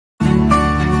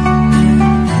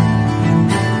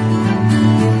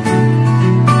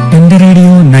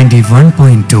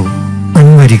91.2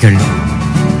 അൻവരികൾ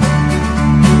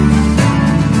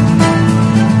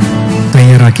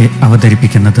തയ്യാറാക്കി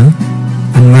അവതരിപ്പിക്കുന്നത്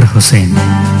അൻവർ ഹുസൈൻ.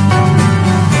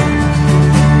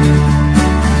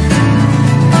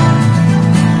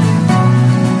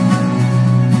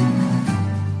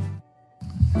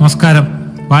 നമസ്കാരം.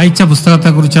 വായിച്ച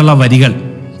പുസ്തകത്തെക്കുറിച്ചുള്ള വരികൾ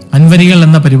അൻവരികൾ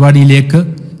എന്ന പരിപാടിയിലേക്ക്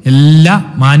എല്ലാ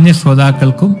മാന്യ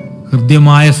ശ്രോതാക്കൾക്കും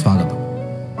ഹൃദ്യമായ സ്വാഗതം.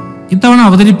 ഇത്തവണ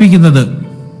അവതരിപ്പിക്കുന്നത്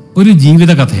ഒരു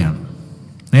ജീവിത കഥയാണ്.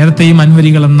 നേരത്തെയും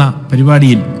അൻവരികൾ എന്ന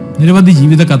പരിപാടിയിൽ നിരവധി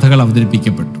ജീവിത കഥകൾ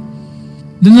അവതരിപ്പിക്കപ്പെട്ടു.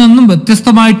 ഇതിൽ നിന്നും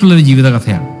വ്യത്യസ്തമായിട്ടുള്ളൊരു ജീവിത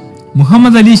കഥയാണ്.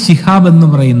 മുഹമ്മദ് അലി ശിഹാബ് എന്ന്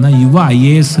പറയുന്ന യുവ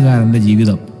ഐ.എ.എസുകാരന്റെ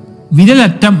ജീവിതം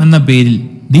വിരലറ്റം എന്ന പേരിൽ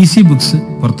DC ബുക്സ്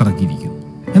പുറത്തിറക്കിയിരിക്കുന്നു.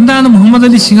 എന്താണ് മുഹമ്മദ്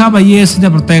അലി ശിഹാബ്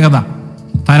ഐ.എ.എസിന്റെ പ്രത്യേകത?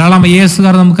 ധാരാളം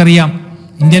ഐ.എ.എസുകാർ നമുക്കറിയാം.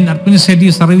 ഇന്ത്യൻ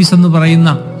അഡ്മിനിസ്ട്രേറ്റീവ് സർവീസ് എന്ന് പറയുന്ന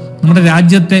നമ്മുടെ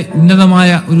രാജ്യത്തെ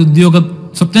ഉന്നതമായ ഒരു ഉദ്യോഗം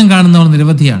സ്വപ്നം കാണുന്നവർ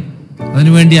നിരവധിയാണ്.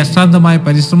 അതിനുവേണ്ടി അശ്രാന്തമായ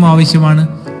പരിശ്രമം ആവശ്യമാണ്.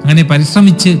 അങ്ങനെ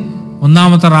പരിശ്രമിച്ച്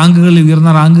ഒന്നാമത്തെ റാങ്കുകളിൽ,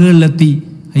 ഉയർന്ന റാങ്കുകളിലെത്തി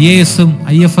ഐ.എ.എസും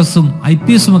IFSഉം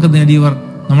IPSഉം ഒക്കെ നേടിയവർ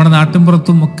നമ്മുടെ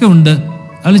നാട്ടിൻപുറത്തും ഒക്കെ ഉണ്ട്.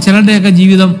 അതിൽ ചിലരുടെയൊക്കെ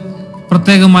ജീവിതം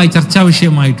പ്രത്യേകമായി ചർച്ചാ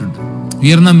വിഷയമായിട്ടുണ്ട്.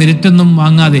 ഉയർന്ന മെരിറ്റൊന്നും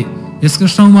വാങ്ങാതെ എസ്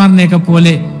കൃഷ്ണകുമാറിനെയൊക്കെ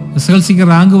പോലെ SSLCക്ക്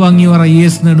റാങ്ക് വാങ്ങിയവർ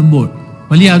IAS നേടുമ്പോൾ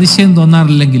വലിയ അതിശയം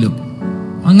തോന്നാറില്ലെങ്കിലും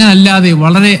അങ്ങനല്ലാതെ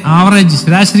വളരെ ആവറേജ്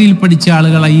ശരാശരിയിൽ പഠിച്ച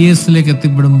ആളുകൾ IASലേക്ക്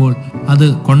എത്തിപ്പെടുമ്പോൾ അത്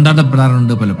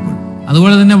കൊണ്ടാടപ്പെടാറുണ്ട് പലപ്പോഴും.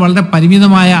 അതുപോലെ തന്നെ വളരെ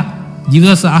പരിമിതമായ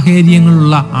ജീവിത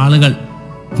സാഹചര്യങ്ങളുള്ള ആളുകൾ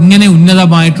ഇങ്ങനെ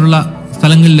ഉന്നതമായിട്ടുള്ള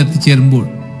സ്ഥലങ്ങളിൽ എത്തിച്ചേരുമ്പോൾ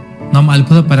നാം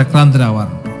അത്ഭുത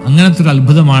പരക്രാന്തരാവാറുണ്ട്. അങ്ങനത്തെ ഒരു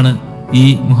അത്ഭുതമാണ് ഈ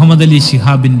മുഹമ്മദ് അലി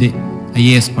ശിഹാബിന്റെ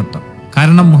IAS പട്ടം.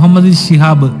 കാരണം മുഹമ്മദ് അലി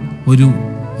ശിഹാബ് ഒരു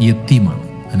യത്തീമാണ്,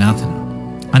 അനാഥനാണ്.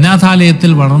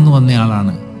 അനാഥാലയത്തിൽ വളർന്നു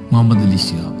വന്നയാളാണ് മുഹമ്മദ് അലി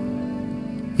ശിഹാബ്.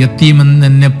 യത്തീമെന്ന്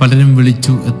എന്നെ പലരും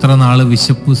വിളിച്ചു, എത്ര നാള്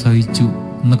വിശപ്പ് സഹിച്ചു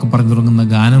എന്നൊക്കെ പറഞ്ഞു തുടങ്ങുന്ന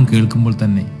ഗാനം കേൾക്കുമ്പോൾ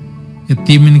തന്നെ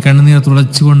യത്തീമിൻ കണ്ണുനീർ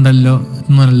തുടച്ചുകൊണ്ടല്ലോ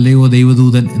എന്നല്ലയോ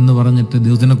ദൈവദൂതൻ എന്ന് പറഞ്ഞിട്ട്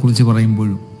ദൈവത്തിനെ കുറിച്ച്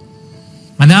പറയുമ്പോഴും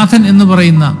അനാഥൻ എന്ന്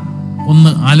പറയുന്ന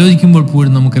ഒന്ന് ആലോചിക്കുമ്പോൾ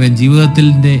പോലും നമുക്കറിയാം,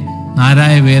 ജീവിതത്തിൻ്റെ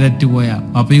നാരായ വേരറ്റുപോയ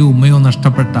പപ്പയോ ഉമ്മയോ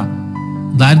നഷ്ടപ്പെട്ട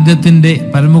ദാരിദ്ര്യത്തിൻ്റെ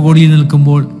പരമകോടിയിൽ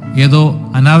നിൽക്കുമ്പോൾ ഏതോ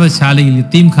അനാഥശാലയിൽ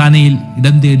യത്തീം ഖാനയിൽ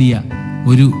ഇടം തേടിയ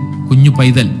ഒരു കുഞ്ഞു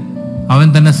പൈതൽ അവൻ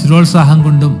തന്റെ സ്ഥിരോത്സാഹം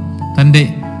കൊണ്ടും തൻ്റെ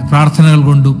പ്രാർത്ഥനകൾ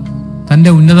കൊണ്ടും തൻ്റെ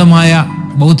ഉന്നതമായ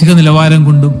ബൗദ്ധിക നിലവാരം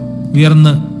കൊണ്ടും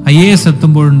ഉയർന്ന് IAS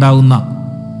എത്തുമ്പോഴുണ്ടാകുന്ന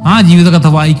ആ ജീവിതകഥ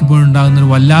വായിക്കുമ്പോഴുണ്ടാകുന്ന ഒരു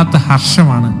വല്ലാത്ത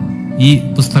ഹർഷമാണ് ഈ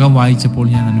പുസ്തകം വായിച്ചപ്പോൾ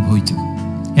ഞാൻ അനുഭവിച്ചത്.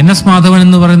 NS മാധവൻ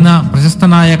എന്ന് പറയുന്ന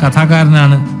പ്രശസ്തനായ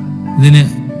കഥാകാരനാണ് ഇതിന്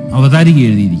അവതാരിക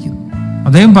എഴുതിയിരിക്കുന്നത്.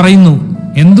 അദ്ദേഹം പറയുന്നു,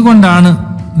 എന്തുകൊണ്ടാണ്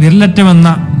വിരലറ്റമെന്ന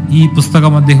ഈ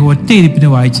പുസ്തകം അദ്ദേഹം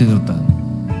ഒറ്റയിരിപ്പിന് വായിച്ചു തീർത്തത്?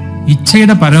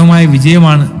 ഇച്ഛയുടെ പരമമായ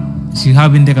വിജയമാണ്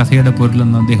ശിഹാബിന്റെ കഥയുടെ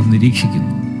പൊരുളെന്ന് അദ്ദേഹം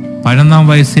നിരീക്ഷിക്കുന്നു. 11-ാം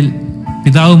വയസ്സിൽ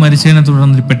പിതാവ് മരിച്ചതിനെ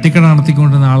തുടർന്ന് ഒരു പെട്ടിക്കട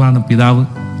നടത്തിക്കൊണ്ടിരുന്ന ആളാണ് പിതാവ്.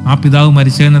 ആ പിതാവ്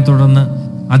മരിച്ചതിനെ തുടർന്ന്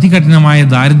അതികഠിനമായ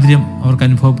ദാരിദ്ര്യം അവർക്ക്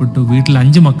അനുഭവപ്പെട്ടു. വീട്ടിൽ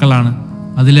 5 മക്കളാണ്.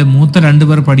 അതിലെ മൂത്ത 2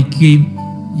 പേർ പഠിക്കുകയും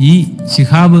ഈ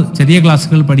ശിഹാബ് ചെറിയ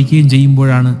ക്ലാസ്സുകൾ പഠിക്കുകയും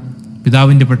ചെയ്യുമ്പോഴാണ്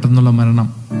പിതാവിൻ്റെ പെട്ടെന്നുള്ള മരണം.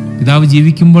 പിതാവ്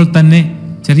ജീവിക്കുമ്പോൾ തന്നെ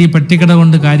ചെറിയ പെട്ടിക്കട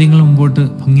കൊണ്ട് കാര്യങ്ങൾ മുമ്പോട്ട്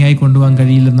ഭംഗിയായി കൊണ്ടുപോകാൻ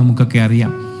കഴിയില്ലെന്ന് നമുക്കൊക്കെ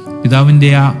അറിയാം. പിതാവിൻ്റെ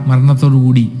ആ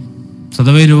മരണത്തോടുകൂടി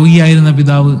സ്വതവേ രോഗിയായിരുന്ന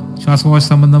പിതാവ്, ശ്വാസകോശ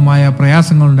സംബന്ധമായ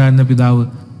പ്രയാസങ്ങളുണ്ടായിരുന്ന പിതാവ്,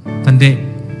 തൻ്റെ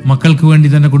മക്കൾക്ക് വേണ്ടി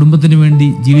തൻ്റെ കുടുംബത്തിന് വേണ്ടി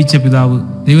ജീവിച്ച പിതാവ്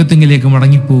ദൈവത്തിങ്കിലേക്ക്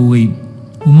മടങ്ങിപ്പോവുകയും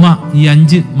ഉമ്മ ഈ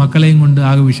 5 മക്കളെയും കൊണ്ട്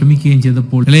ആകെ വിഷമിക്കുകയും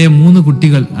ചെയ്തപ്പോൾ ഇളയ 3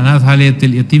 കുട്ടികൾ അനാഥാലയത്തിൽ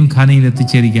യത്തീം ഖാനയിൽ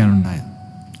എത്തിച്ചേരുകയാണുണ്ടായത്.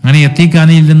 അങ്ങനെ യത്തീം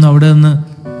ഖാനയിൽ നിന്നും അവിടെ നിന്ന്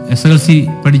SSLC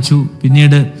പഠിച്ചു.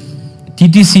 പിന്നീട്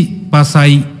TTC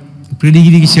പാസ്സായി.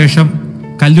 പ്രീ-ഡിഗ്രിക്ക് ശേഷം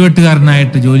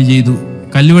കല്ലുവെട്ടുകാരനായിട്ട് ജോലി ചെയ്തു.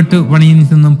 കല്ലുവെട്ട് പണിയിൽ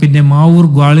നിന്നും പിന്നെ മാവൂർ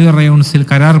ഗ്വാളിയർ റയോൺസിൽ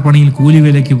കരാർ പണിയിൽ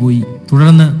കൂലിവേലയ്ക്ക് പോയി.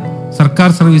 തുടർന്ന് സർക്കാർ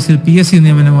സർവീസിൽ PSC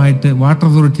നിയമനമായിട്ട് വാട്ടർ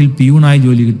അതോറിറ്റിയിൽ പിയൂണായി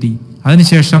ജോലി കിട്ടി.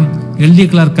 അതിനുശേഷം LD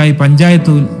ക്ലർക്കായി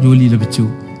പഞ്ചായത്ത് ജോലി ലഭിച്ചു.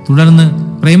 തുടർന്ന്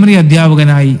പ്രൈമറി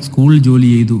അധ്യാപകനായി സ്കൂളിൽ ജോലി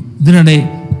ചെയ്തു. ഇതിനിടെ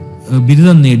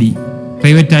ബിരുദം നേടി.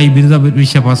 പ്രൈവറ്റായി ബിരുദ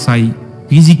പരീക്ഷ പാസ്സായി.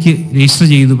 PGക്ക് രജിസ്റ്റർ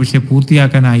ചെയ്തു, പക്ഷെ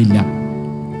പൂർത്തിയാക്കാനായില്ല.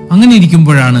 അങ്ങനെ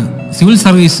ഇരിക്കുമ്പോഴാണ് സിവിൽ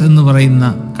സർവീസ് എന്ന് പറയുന്ന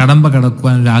കടമ്പ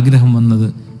കടക്കുവാൻ ഒരു ആഗ്രഹം വന്നത്.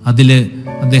 അതിൽ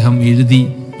അദ്ദേഹം എഴുതി,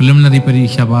 പ്രിലിമിനറി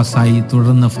പരീക്ഷ പാസ്സായി.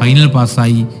 തുടർന്ന് ഫൈനൽ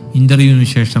പാസ്സായി. ഇന്റർവ്യൂവിന്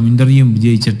ശേഷം ഇന്റർവ്യൂ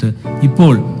വിജയിച്ചിട്ട്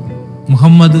ഇപ്പോൾ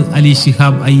മുഹമ്മദ് അലി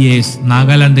ശിഹാബ് IAS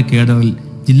നാഗാലാൻഡ് കേഡറിൽ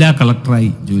ജില്ലാ കളക്ടറായി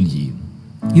ജോലി ചെയ്യും.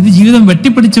 ഇത് ജീവിതം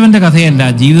വെട്ടിപ്പിടിച്ചവന്റെ കഥയല്ല,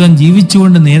 ജീവിതം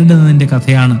ജീവിച്ചുകൊണ്ട് നേരിടുന്നതിന്റെ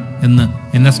കഥയാണ് എന്ന്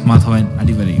NS മാധവൻ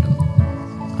അടിവരയിടുന്നു.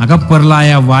 അകപ്പൊരളായ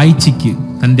വായിച്ചിക്ക്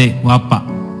തൻ്റെ വാപ്പ,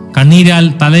 കണ്ണീരാൽ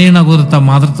തലയിണ കുതിർത്ത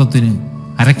മാതൃത്വത്തിന്,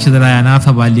 അരക്ഷിതരായ അനാഥ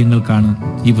ബാല്യങ്ങൾക്കാണ്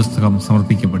ഈ പുസ്തകം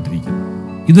സമർപ്പിക്കപ്പെട്ടിരിക്കുന്നത്.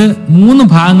 ഇത് 3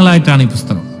 ഭാഗങ്ങളായിട്ടാണ് ഈ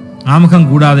പുസ്തകം. ആമുഖം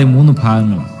കൂടാതെ 3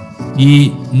 ഭാഗങ്ങളാണ്. ഈ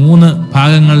 3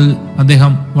 ഭാഗങ്ങളിൽ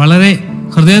അദ്ദേഹം വളരെ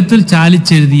ഹൃദയത്തിൽ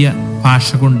ചാലിച്ചെഴുതിയ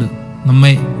ഭാഷ കൊണ്ട്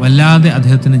നമ്മെ വല്ലാതെ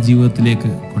അദ്ദേഹത്തിന്റെ ജീവിതത്തിലേക്ക്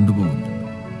കൊണ്ടുപോകുന്നു.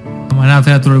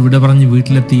 അനാഥാലയത്തോട് വിട പറഞ്ഞ്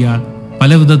വീട്ടിലെത്തിയയാൾ,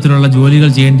 പല വിധത്തിലുള്ള ജോലികൾ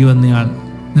ചെയ്യേണ്ടി വന്നയാൾ,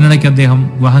 ഇതിനിടയ്ക്ക് അദ്ദേഹം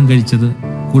വിവാഹം കഴിച്ചത്,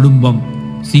 കുടുംബം,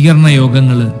 സ്വീകരണ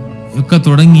യോഗങ്ങൾ ഒക്കെ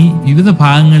തുടങ്ങി വിവിധ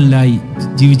ഭാഗങ്ങളിലായി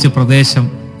ജീവിച്ച പ്രദേശം,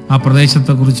 ആ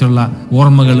പ്രദേശത്തെക്കുറിച്ചുള്ള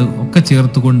ഓർമ്മകൾ ഒക്കെ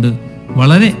ചേർത്തുകൊണ്ട്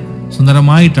വളരെ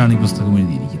സുന്ദരമായിട്ടാണ് ഈ പുസ്തകം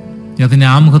എഴുതിയിരിക്കുന്നത്. അദ്ദേഹത്തിൻ്റെ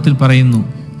ആമുഖത്തിൽ പറയുന്നു,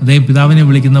 അദ്ദേഹം പിതാവിനെ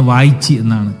വിളിക്കുന്ന വായിച്ചി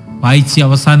എന്നാണ്. വായിച്ചി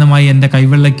അവസാനമായി എൻ്റെ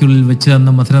കൈവെള്ളയ്ക്കുള്ളിൽ വെച്ച്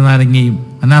തന്ന മധുരനാരങ്ങയും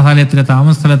അനാഥാലയത്തിലെ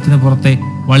താമസ സ്ഥലത്തിന് പുറത്തെ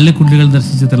വള്ളിക്കുള്ളികൾ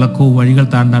ദർശിച്ച തിളക്കവും വഴികൾ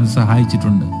താണ്ടാൻ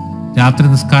സഹായിച്ചിട്ടുണ്ട്. രാത്രി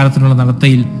നിസ്കാരത്തിനുള്ള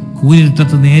നടത്തയിൽ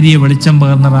കൂരിരുട്ടത്ത് നേരിയ വെളിച്ചം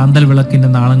പകർന്ന റാന്തൽ വിളക്കിന്റെ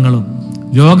നാളങ്ങളും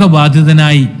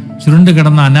രോഗബാധിതനായി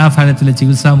ചുരുണ്ടുകിടന്ന അനാഥാലയത്തിലെ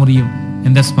ചികിത്സാമുറിയും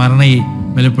എൻ്റെ സ്മരണയെ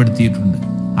ബലപ്പെടുത്തിയിട്ടുണ്ട്.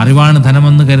 അറിവാണ്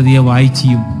ധനമെന്ന് കരുതിയ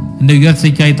വായിച്ചിയും എൻ്റെ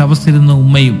ഉയർച്ചയ്ക്കായി തപസ്സിരുന്ന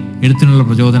ഉമ്മയും എഴുത്തിനുള്ള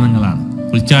പ്രചോദനങ്ങളാണ്.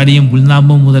 പുൽച്ചാടിയും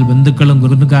പുൽനാമ്പും മുതൽ ബന്ധുക്കളും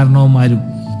ഗുരുകാരണവന്മാരും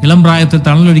ഇളം പ്രായത്തിൽ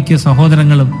തണലൊരുക്കിയ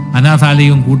സഹോദരങ്ങളും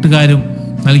അനാഥാലയവും കൂട്ടുകാരും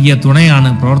നൽകിയ തുണയാണ്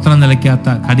പ്രവർത്തനം നിലയ്ക്കാത്ത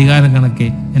ഘടികാരം കണക്കെ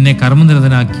എന്നെ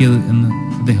കർമ്മനിരതനാക്കിയത് എന്ന്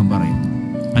അദ്ദേഹം പറയുന്നു.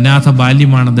 അനാഥ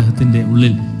ബാല്യമാണ് അദ്ദേഹത്തിന്റെ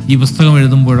ഉള്ളിൽ ഈ പുസ്തകം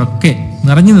എഴുതുമ്പോഴൊക്കെ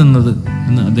നിറഞ്ഞു നിന്നത്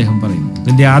എന്ന് അദ്ദേഹം പറയുന്നു.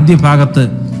 ഇതിന്റെ ആദ്യ ഭാഗത്ത്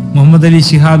മുഹമ്മദ് അലി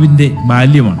ശിഹാബിന്റെ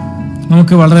ബാല്യമാണ്.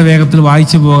 നമുക്ക് വളരെ വേഗത്തിൽ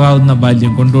വായിച്ചു പോകാവുന്ന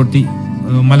ബാല്യം. കൊണ്ടോട്ടി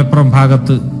മലപ്പുറം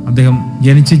ഭാഗത്ത് അദ്ദേഹം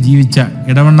ജനിച്ച് ജീവിച്ച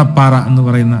ഇടവണ്ണപ്പാറ എന്ന്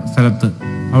പറയുന്ന സ്ഥലത്ത്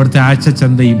അവിടുത്തെ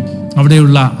ആഴ്ചച്ചന്തയും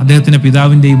അവിടെയുള്ള അദ്ദേഹത്തിന്റെ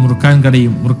പിതാവിന്റെയും മുറുക്കാൻ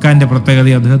കടയും, മുറുക്കാന്റെ പ്രത്യേകത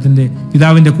അദ്ദേഹത്തിന്റെ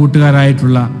പിതാവിന്റെ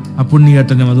കൂട്ടുകാരായിട്ടുള്ള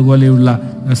അപ്പുണ്ണിയേട്ടനും അതുപോലെയുള്ള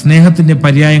സ്നേഹത്തിന്റെ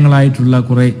പര്യായങ്ങളായിട്ടുള്ള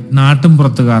കുറെ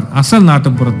നാട്ടുംപുറത്തുകാർ, അസൽ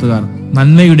നാട്ടുംപുറത്തുകാർ,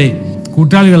 നന്മയുടെ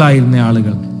കൂട്ടാളികളായിരുന്ന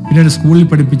ആളുകൾ, പിന്നീട് സ്കൂളിൽ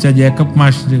പഠിപ്പിച്ച ജേക്കബ്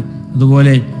മാസ്റ്റർ,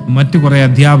 അതുപോലെ മറ്റു കുറെ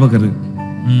അധ്യാപകർ,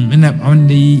 പിന്നെ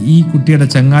അവന്റെ ഈ കുട്ടിയുടെ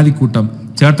ചങ്ങാതിക്കൂട്ടം,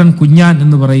 ചേട്ടൻ കുഞ്ഞാൻ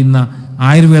എന്ന് പറയുന്ന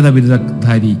ആയുർവേദ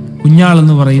ബിരുദധാരി, കുഞ്ഞാൾ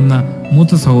എന്ന് പറയുന്ന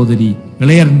മൂത്ത സഹോദരി,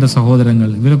 ഇളയറിന്റെ സഹോദരങ്ങൾ,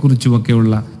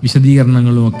 ഇവരെക്കുറിച്ചുമൊക്കെയുള്ള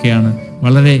വിശദീകരണങ്ങളും ഒക്കെയാണ്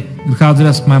വളരെ ഗൃഹാതുര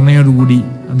സ്മരണയോടുകൂടി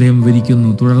അദ്ദേഹം വിവരിക്കുന്നു.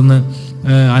 തുടർന്ന്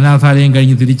അനാഥാലയം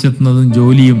കഴിഞ്ഞ് തിരിച്ചെത്തുന്നതും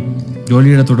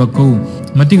ജോലിയുടെ തുടക്കവും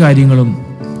മറ്റു കാര്യങ്ങളും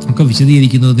ഒക്കെ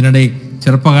വിശദീകരിക്കുന്നു. ഇതിനിടെ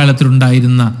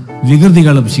ചെറുപ്പകാലത്തിലുണ്ടായിരുന്ന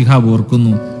വികൃതികളും ശിഹാബ്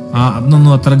ഓർക്കുന്നു.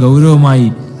 അന്നൊന്നും അത്ര ഗൗരവമായി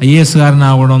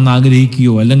ഐ.എ.എസുകാരനാവണമെന്ന്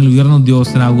ആഗ്രഹിക്കുകയോ അല്ലെങ്കിൽ ഉയർന്ന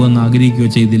ഉദ്യോഗസ്ഥനാകുമെന്ന് ആഗ്രഹിക്കുകയോ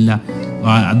ചെയ്തില്ല.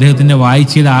 അദ്ദേഹത്തിന്റെ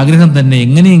വായിച്ചയുടെ ആഗ്രഹം തന്നെ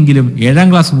എങ്ങനെയെങ്കിലും 7ാം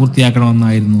ക്ലാസ്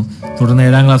പൂർത്തിയാക്കണമെന്നായിരുന്നു. തുടർന്ന്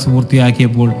 7ാം ക്ലാസ്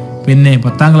പൂർത്തിയാക്കിയപ്പോൾ പിന്നെ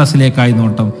 10ാം ക്ലാസ്സിലേക്കായി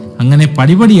നോട്ടം. അങ്ങനെ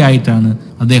പടിപടിയായിട്ടാണ്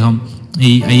അദ്ദേഹം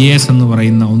ഈ ഐ.എ.എസ് എന്ന്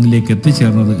പറയുന്ന ഒന്നിലേക്ക്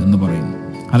എത്തിച്ചേർന്നത് എന്ന് പറയുന്നു.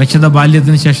 അരക്ഷിത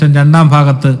ബാല്യത്തിന് ശേഷം 2ാം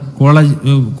ഭാഗത്ത്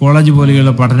കോളേജ്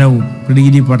പോലെയുള്ള പഠനവും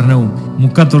ഡിഗ്രി പഠനവും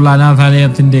മുക്കത്തുള്ള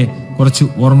അനാഥാലയത്തിന്റെ കുറച്ച്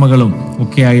ഓർമ്മകളും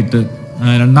ഒക്കെയായിട്ട്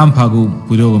 2ാം ഭാഗവും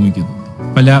പുരോഗമിക്കുന്നു.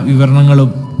 പല വിവരണങ്ങളും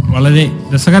വളരെ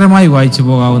രസകരമായി വായിച്ചു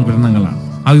പോകാവുന്ന വിവരണങ്ങളാണ്.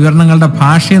 ആ വിവരണങ്ങളുടെ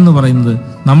ഭാഷ എന്ന് പറയുന്നത്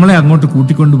നമ്മളെ അങ്ങോട്ട്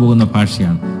കൂട്ടിക്കൊണ്ടു പോകുന്ന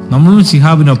ഭാഷയാണ്. നമ്മളും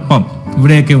ശിഹാബിനൊപ്പം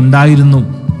ഇവിടെയൊക്കെ ഉണ്ടായിരുന്നു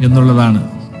എന്നുള്ളതാണ്.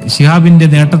 ശിഹാബിന്റെ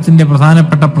നേട്ടത്തിന്റെ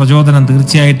പ്രധാനപ്പെട്ട പ്രചോദനം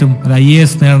തീർച്ചയായിട്ടും ഒരു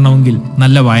ഐ.എ.എസ് നേടണമെങ്കിൽ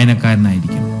നല്ല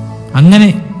വായനക്കാരനായിരിക്കും. അങ്ങനെ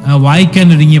വായിക്കാൻ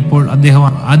ഒരുങ്ങിയപ്പോൾ അദ്ദേഹം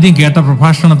ആദ്യം കേട്ട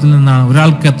പ്രഭാഷണത്തിൽ നിന്നാണ്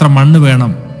ഒരാൾക്ക് എത്ര മണ്ണ്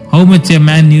വേണം, how much a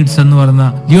man needs എന്ന് പറയുന്ന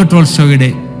ലിയോ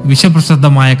ടോൾസ്റ്റോയുടെ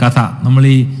വിശ്വപ്രസിദ്ധമായ കഥ നമ്മൾ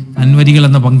ഈ അൻവരികൾ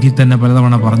എന്ന പങ്ക്തിയിൽ തന്നെ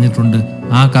പലതവണ പറഞ്ഞിട്ടുണ്ട്.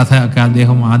 ആ കഥയൊക്കെ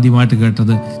അദ്ദേഹം ആദ്യമായിട്ട്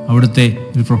കേട്ടത് അവിടുത്തെ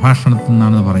ഒരു പ്രഭാഷണത്തിൽ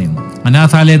നിന്നാണ് പറയുന്നത്.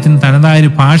 അനാഥാലയത്തിന് തനതായൊരു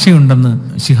ഭാഷയുണ്ടെന്ന്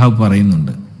ശിഹാബ്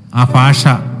പറയുന്നുണ്ട്. ആ ഭാഷ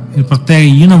ഒരു പ്രത്യേക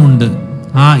ഈണമുണ്ട്,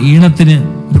 ആ ഈണത്തിന്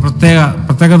ഒരു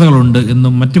പ്രത്യേകതകളുണ്ട്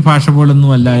എന്നും മറ്റു ഭാഷ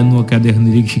പോലൊന്നുമല്ല എന്നുമൊക്കെ അദ്ദേഹം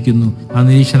നിരീക്ഷിക്കുന്നു. ആ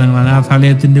നിരീക്ഷണങ്ങൾ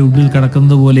അനാഥാലയത്തിന്റെ ഉള്ളിൽ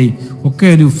കിടക്കുന്നത് പോലെ ഒക്കെ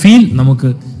ഒരു ഫീൽ നമുക്ക്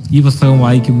ഈ പുസ്തകം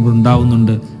വായിക്കുമ്പോൾ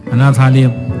ഉണ്ടാവുന്നുണ്ട്.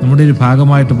 അനാഥാലയം നമ്മുടെ ഒരു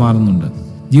ഭാഗമായിട്ട് മാറുന്നുണ്ട്.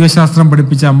 ജീവശാസ്ത്രം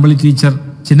പഠിപ്പിച്ച അമ്പിളി ടീച്ചർ,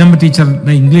 ചിന്നമ്മ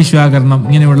ടീച്ചറുടെ ഇംഗ്ലീഷ് വ്യാകരണം,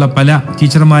 ഇങ്ങനെയുള്ള പല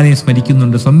ടീച്ചർമാരെയും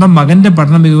സ്മരിക്കുന്നുണ്ട്. സ്വന്തം മകന്റെ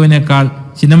പഠന മികവിനേക്കാൾ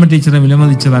ചിന്നമ്മ ടീച്ചറെ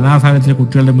വിലമതിച്ചത് അനാഥാലയത്തിലെ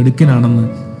കുട്ടികളുടെ മിടുക്കിനാണെന്ന്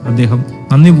അദ്ദേഹം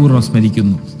നന്ദിപൂർവ്വം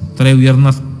സ്മരിക്കുന്നു. ഇത്രയും ഉയർന്ന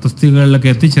തസ്തികകളിലൊക്കെ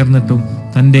എത്തിച്ചേർന്നിട്ടും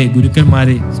തൻ്റെ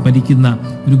ഗുരുക്കന്മാരെ സ്മരിക്കുന്ന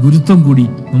ഒരു ഗുരുത്വം കൂടി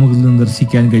നമുക്കിൽ നിന്ന്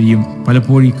ദർശിക്കാൻ കഴിയും.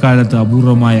 പലപ്പോഴും ഇക്കാലത്ത്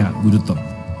അപൂർവമായ ഗുരുത്വം.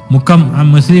 മുക്കം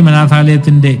മുസ്ലിം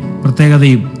അനാഥാലയത്തിന്റെ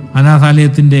പ്രത്യേകതയും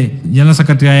അനാഥാലയത്തിന്റെ ജനറൽ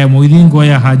സെക്രട്ടറിയായ മൊയ്തീൻ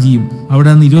കോയ ഹാജിയും അവിടെ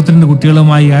നിന്ന് 22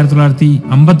 കുട്ടികളുമായി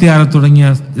 1956 തുടങ്ങിയ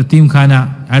യത്തീംഖാന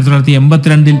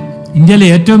 1982 ഇന്ത്യയിലെ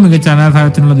ഏറ്റവും മികച്ച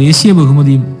അനാഥാലയത്തിനുള്ള ദേശീയ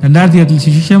ബഹുമതിയും 2008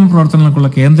 ശിശുക്ഷേമ പ്രവർത്തനങ്ങൾക്കുള്ള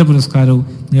കേന്ദ്ര പുരസ്കാരവും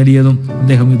നേടിയതും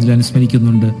അദ്ദേഹം ഇതിൽ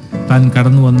അനുസ്മരിക്കുന്നുണ്ട്. താൻ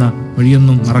കടന്നു വന്ന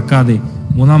വഴിയൊന്നും മറക്കാതെ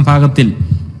 3ാം ഭാഗത്തിൽ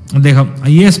അദ്ദേഹം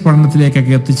ഐ.എ.എസ്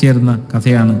പഠനത്തിലേക്കൊക്കെ എത്തിച്ചേരുന്ന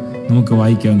കഥയാണ് നമുക്ക്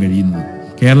വായിക്കാൻ കഴിയുന്നത്.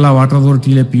 കേരള വാട്ടർ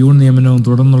അതോറിറ്റിയിലെ പിയൂൺ നിയമനവും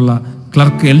തുടർന്നുള്ള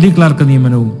LD ക്ലർക്ക്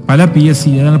നിയമനവും പല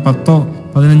PSC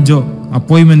 10-15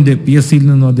 അപ്പോയിന്റ്മെന്റ് PSCയിൽ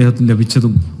നിന്നും അദ്ദേഹത്തിന്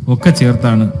ലഭിച്ചതും ഒക്കെ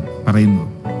ചേർത്താണ് പറയുന്നത്.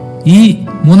 ഈ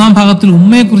 3ാം ഭാഗത്തിൽ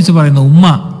ഉമ്മയെക്കുറിച്ച് പറയുന്ന ഉമ്മ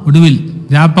ഒടുവിൽ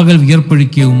രാപ്പകൽ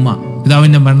വിയർപ്പൊഴുക്കിയ ഉമ്മ,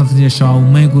 പിതാവിന്റെ മരണത്തിന് ശേഷം ആ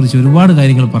ഉമ്മയെക്കുറിച്ച് ഒരുപാട്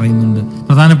കാര്യങ്ങൾ പറയുന്നുണ്ട്.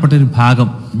 പ്രധാനപ്പെട്ട ഒരു ഭാഗം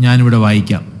ഞാനിവിടെ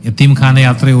വായിക്കാം. യത്തീംഖാന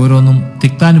യാത്ര ഓരോന്നും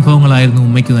തിക്താനുഭവങ്ങളായിരുന്നു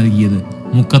ഉമ്മയ്ക്ക് നൽകിയത്.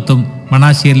 മുക്കത്തും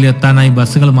മണാശ്ശേരിയിൽ എത്താനായി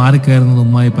ബസ്സുകൾ മാറിക്കയറുന്നത്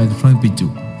ഉമ്മയെ പരിശ്രമിപ്പിച്ചു.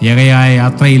 ഏകയായ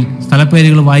യാത്രയിൽ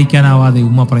സ്ഥലപ്പേരുകൾ വായിക്കാനാവാതെ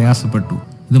ഉമ്മ പ്രയാസപ്പെട്ടു.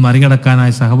 ഇത്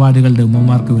മറികടക്കാനായി സഹപാഠികളുടെ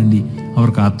ഉമ്മമാർക്ക് വേണ്ടി അവർ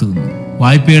കാത്തുനിന്നു.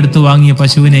 വായ്പയെടുത്ത് വാങ്ങിയ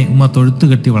പശുവിനെ ഉമ്മ തൊഴുത്തു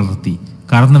കെട്ടി വളർത്തി.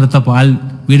 കറന്നെടുത്ത പാൽ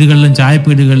വീടുകളിലും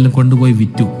ചായപ്പീടുകളിലും കൊണ്ടുപോയി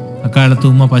വിറ്റു. അക്കാലത്ത്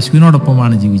ഉമ്മ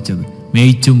പശുവിനോടൊപ്പമാണ് ജീവിച്ചത്.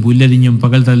 മേയിച്ചും പുല്ലരിഞ്ഞും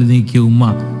പകൽ തള്ളി നീക്കിയ ഉമ്മ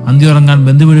അന്തിയുറങ്ങാൻ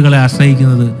ബന്ധുവീടുകളെ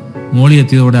ആശ്രയിക്കുന്നത് മോളി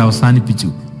എത്തിയതോടെ അവസാനിപ്പിച്ചു.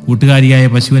 കൂട്ടുകാരിയായ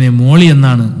പശുവിനെ മോളി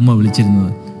എന്നാണ് ഉമ്മ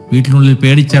വിളിച്ചിരുന്നത്. വീട്ടിനുള്ളിൽ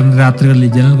പേടിച്ചറിഞ്ഞ രാത്രികളിൽ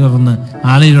ജനൽ തുറന്ന്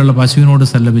ആലയിലുള്ള പശുവിനോട്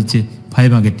സല്ലപിച്ച്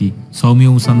ഭയമകറ്റി.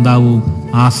 സൗമ്യവും സന്താപവും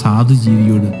ആ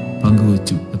സാധുജീവിയോട്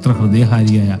പങ്കുവച്ചു. എത്ര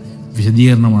ഹൃദയഹാരിയായ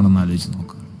വിശദീകരണമാണെന്ന് ആലോചിച്ച്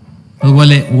നോക്കുക.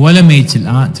 അതുപോലെ ഓലമേച്ചിൽ,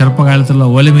 ആ ചെറുപ്പകാലത്തുള്ള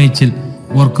ഓലമേച്ചിൽ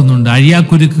ഓർക്കുന്നുണ്ട്.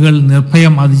 അഴിയാക്കുരുക്കുകൾ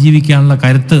നിർഭയം അതിജീവിക്കാനുള്ള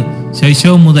കരുത്ത്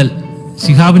ശൈശവം മുതൽ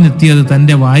ശിഹാബിനെത്തിയത്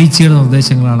തൻ്റെ വായിച്ചയുടെ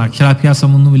നിർദ്ദേശങ്ങളാണ്.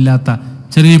 അക്ഷരാഭ്യാസമൊന്നുമില്ലാത്ത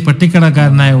ചെറിയ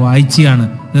പെട്ടിക്കടക്കാരനായ വായിച്ചയാണ്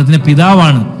അദ്ദേഹത്തിന്റെ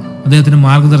പിതാവാണ് അദ്ദേഹത്തിന്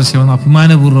മാർഗദർശനം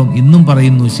അഭിമാനപൂർവ്വം ഇന്നും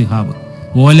പറയുന്നു ശിഹാബ്.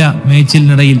 ഓല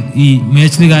മേച്ചിലിനിടയിൽ ഈ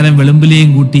മേച്ചിലുകാരൻ വെളുമ്പിലെയും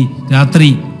കൂട്ടി രാത്രി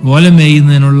ഓല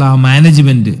മേയുന്നതിനുള്ള ആ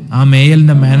മാനേജ്മെന്റ്, ആ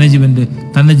മേയലിന്റെ മാനേജ്മെന്റ്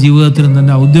തന്റെ ജീവിതത്തിലും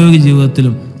തന്റെ ഔദ്യോഗിക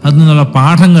ജീവിതത്തിലും അതിൽ നിന്നുള്ള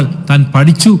പാഠങ്ങൾ താൻ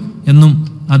പഠിച്ചു എന്നും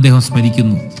അദ്ദേഹം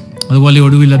സ്മരിക്കുന്നു. അതുപോലെ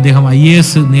ഒടുവിൽ അദ്ദേഹം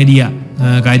ഐ.എ.എസ് നേടിയ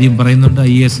കാര്യം പറയുന്നുണ്ട്.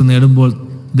 ഐ.എ.എസ് നേടുമ്പോൾ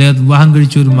അദ്ദേഹം വിവാഹം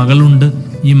കഴിച്ച ഒരു മകളുണ്ട്.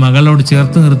 ഈ മകളോട്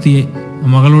ചേർത്ത് നിർത്തിയ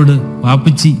മകളോട്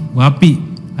വാപ്പി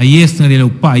ഐ.എ.എസ് നേടിയ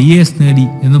ഉപ്പ ഐ.എ.എസ് നേടി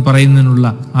എന്ന് പറയുന്നതിനുള്ള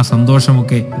ആ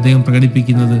സന്തോഷമൊക്കെ അദ്ദേഹം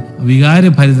പ്രകടിപ്പിക്കുന്നത്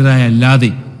വികാരഭരിതരായ അല്ലാതെ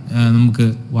നമുക്ക്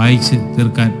വായിച്ച്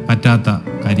തീർക്കാൻ പറ്റാത്ത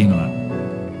കാര്യങ്ങളാണ്.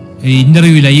 ഈ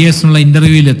ഇന്റർവ്യൂവിൽ, ഐ.എ.എസിനുള്ള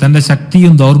ഇന്റർവ്യൂവിൽ തൻ്റെ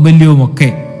ശക്തിയും ദൗർബല്യവും ഒക്കെ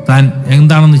താൻ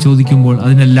എന്താണെന്ന് ചോദിക്കുമ്പോൾ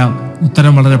അതിനെല്ലാം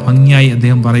ഉത്തരം വളരെ ഭംഗിയായി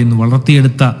അദ്ദേഹം പറയുന്നു.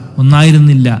 വളർത്തിയെടുത്ത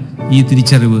ഒന്നായിരുന്നില്ല ഈ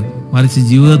തിരിച്ചറിവ്, മറിച്ച്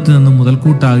ജീവിതത്തിൽ നിന്നും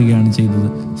മുതൽക്കൂട്ടാകുകയാണ് ചെയ്തത്.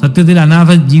 സത്യത്തിൽ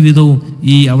അനാഥ ജീവിതവും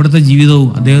ഈ അവിടുത്തെ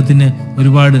ജീവിതവും അദ്ദേഹത്തിന്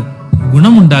ഒരുപാട്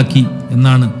ഗുണമുണ്ടാക്കി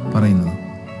എന്നാണ് പറയുന്നത്.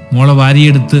 മോളെ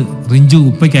വാരിയെടുത്ത് റിഞ്ചു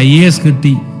ഉപ്പയ്ക്ക് ഐ.എ.എസ്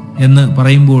കിട്ടി എന്ന്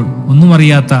പറയുമ്പോൾ ഒന്നും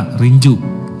അറിയാത്ത റിഞ്ചു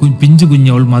പിഞ്ചു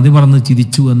കുഞ്ഞവൾ മതിമറന്ന്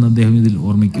ചിരിച്ചു എന്ന് അദ്ദേഹം ഇതിൽ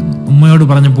ഓർമ്മിക്കുന്നു. ഉമ്മയോട്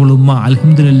പറഞ്ഞപ്പോൾ ഉമ്മ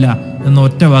അൽഹംദുലില്ലാ എന്ന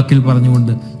ഒറ്റ വാക്കിൽ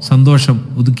പറഞ്ഞുകൊണ്ട് സന്തോഷം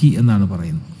ഒതുക്കി എന്നാണ്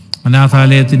പറയുന്നത്.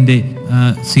 അനാഥാലയത്തിന്റെ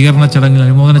സ്വീകരണ ചടങ്ങിൽ,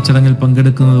 അനുമോദന ചടങ്ങിൽ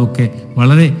പങ്കെടുക്കുന്നതൊക്കെ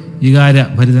വളരെ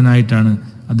വികാരഭരിതനായിട്ടാണ്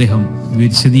അദ്ദേഹം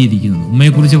വിശദീകരിക്കുന്നത്.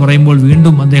 ഉമ്മയെക്കുറിച്ച് പറയുമ്പോൾ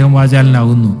വീണ്ടും അദ്ദേഹം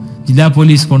വാചാലനാകുന്നു. ജില്ലാ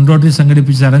പോലീസ് കൊണ്ടോട്ടിൽ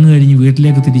സംഘടിപ്പിച്ച ചടങ്ങ് കഴിഞ്ഞ്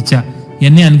വീട്ടിലേക്ക് തിരിച്ച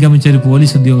എന്നെ അനുഗമിച്ച ഒരു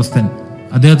പോലീസ് ഉദ്യോഗസ്ഥൻ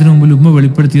അദ്ദേഹത്തിന് മുമ്പിൽ ഉമ്മ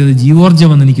വെളിപ്പെടുത്തിയത്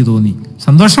ജീവോർജമെന്ന് എനിക്ക് തോന്നി.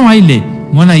 സന്തോഷമായില്ലേ,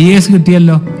 മോൻ ഐ.എ.എസ്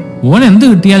കിട്ടിയല്ലോ, ഓൻ എന്ത്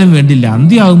കിട്ടിയാലും വേണ്ടില്ല,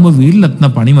 അന്ത്യമാകുമ്പോൾ വീട്ടിലെത്തുന്ന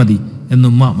പണി മതി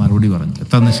എന്നുമ്മ മറുപടി പറഞ്ഞു.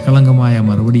 എത്ര നിഷ്കളങ്കമായ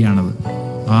മറുപടിയാണത്.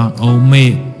 ആ ഉമ്മയെ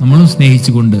നമ്മളും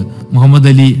സ്നേഹിച്ചുകൊണ്ട് മുഹമ്മദ്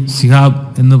അലി ശിഹാബ്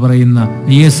എന്ന് പറയുന്ന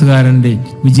ഐ.എസുകാരൻ്റെ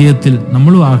വിജയത്തിൽ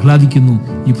നമ്മളും ആഹ്ലാദിക്കുന്നു.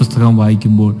 ഈ പുസ്തകം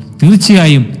വായിക്കുമ്പോൾ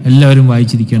തീർച്ചയായും എല്ലാവരും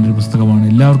വായിച്ചിരിക്കേണ്ട ഒരു പുസ്തകമാണ്.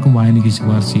 എല്ലാവർക്കും വായനയ്ക്ക്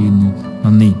ശുപാർശ ചെയ്യുന്നു.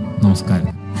 നന്ദി, നമസ്കാരം.